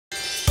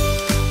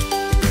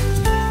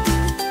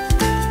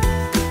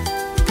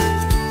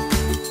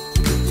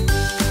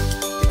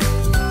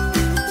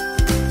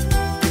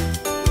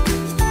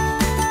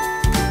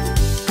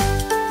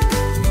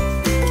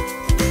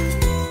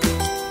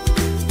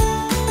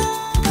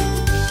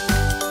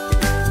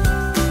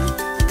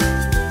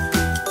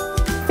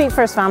Feet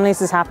First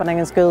Families is happening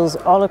in schools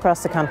all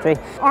across the country.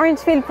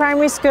 Orangefield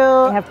Primary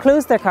School have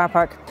closed their car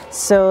park,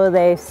 so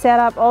they've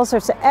set up all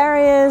sorts of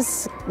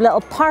areas,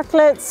 little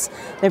parklets.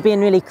 They're being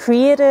really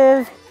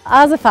creative.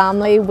 As a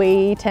family,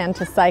 we tend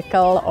to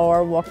cycle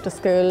or walk to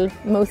school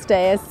most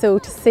days, so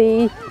to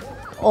see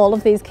all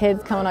of these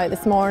kids coming out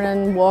this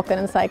morning, walking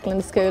and cycling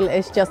to school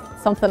is just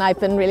something I've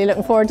been really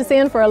looking forward to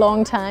seeing for a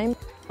long time.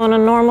 On a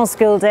normal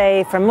school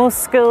day for most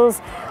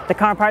schools, the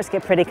car parks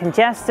get pretty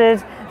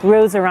congested,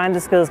 roads around the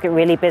schools get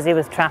really busy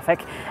with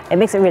traffic. It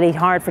makes it really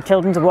hard for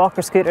children to walk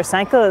or scoot or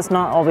cycle. It's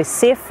not always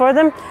safe for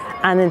them,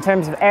 and in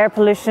terms of air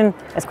pollution,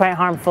 it's quite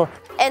harmful.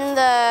 In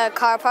the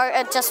car park,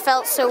 it just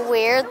felt so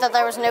weird that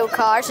there was no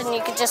cars and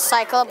you could just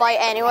cycle about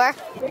anywhere.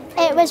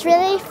 It was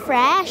really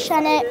fresh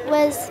and it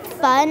was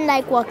fun,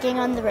 like walking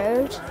on the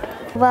road.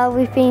 Well,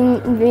 we've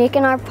been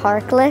making our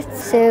parklets,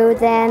 so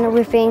then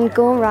we've been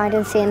going around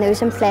and seeing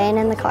those and playing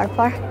in the car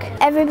park.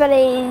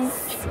 Everybody's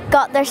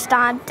got their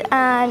stand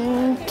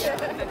and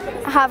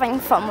having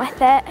fun with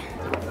it.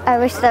 I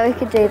wish that we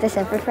could do this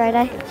every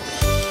Friday.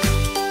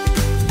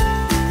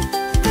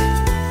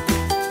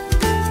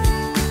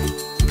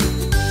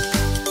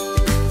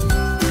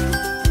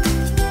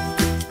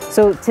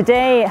 So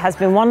today has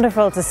been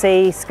wonderful to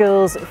see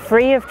schools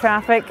free of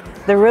traffic.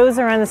 The roads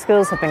around the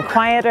schools have been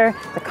quieter,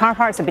 the car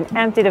parks have been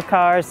emptied of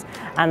cars,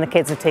 and the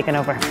kids have taken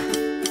over.